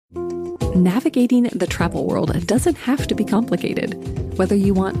Navigating the travel world doesn't have to be complicated. Whether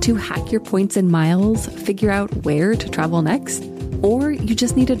you want to hack your points and miles, figure out where to travel next, or you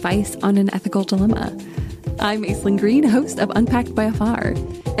just need advice on an ethical dilemma. I'm Aislinn Green, host of Unpacked by Afar.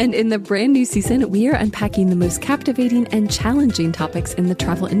 And in the brand new season, we are unpacking the most captivating and challenging topics in the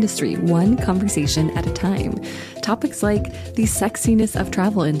travel industry, one conversation at a time. Topics like the sexiness of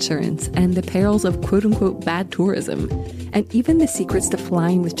travel insurance and the perils of quote-unquote bad tourism, and even the secrets to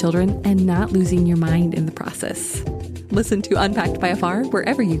flying with children and not losing your mind in the process. Listen to Unpacked by Afar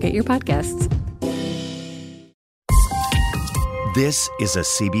wherever you get your podcasts. This is a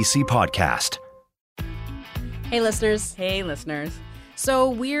CBC podcast. Hey, listeners. Hey, listeners. So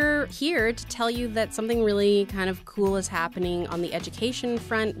we're here to tell you that something really kind of cool is happening on the education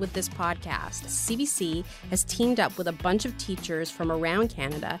front with this podcast. CBC has teamed up with a bunch of teachers from around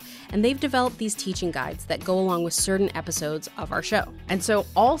Canada, and they've developed these teaching guides that go along with certain episodes of our show. And so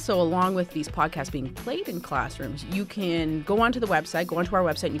also along with these podcasts being played in classrooms, you can go onto our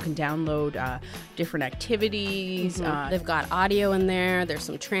website, and you can download different activities. They've got audio in there. There's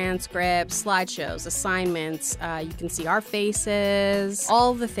some transcripts, slideshows, assignments. You can see our faces.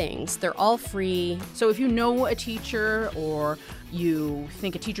 All the things. They're all free. So if you know a teacher or you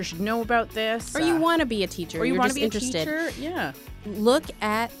think a teacher should know about this. Or you want to be a teacher. Or you want to be interested. a teacher. Yeah. Look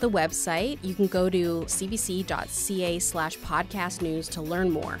at the website. You can go to cbc.ca/podcast news to learn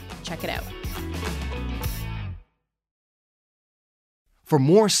more. Check it out. For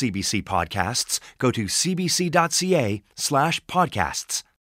more CBC podcasts, go to cbc.ca/podcasts.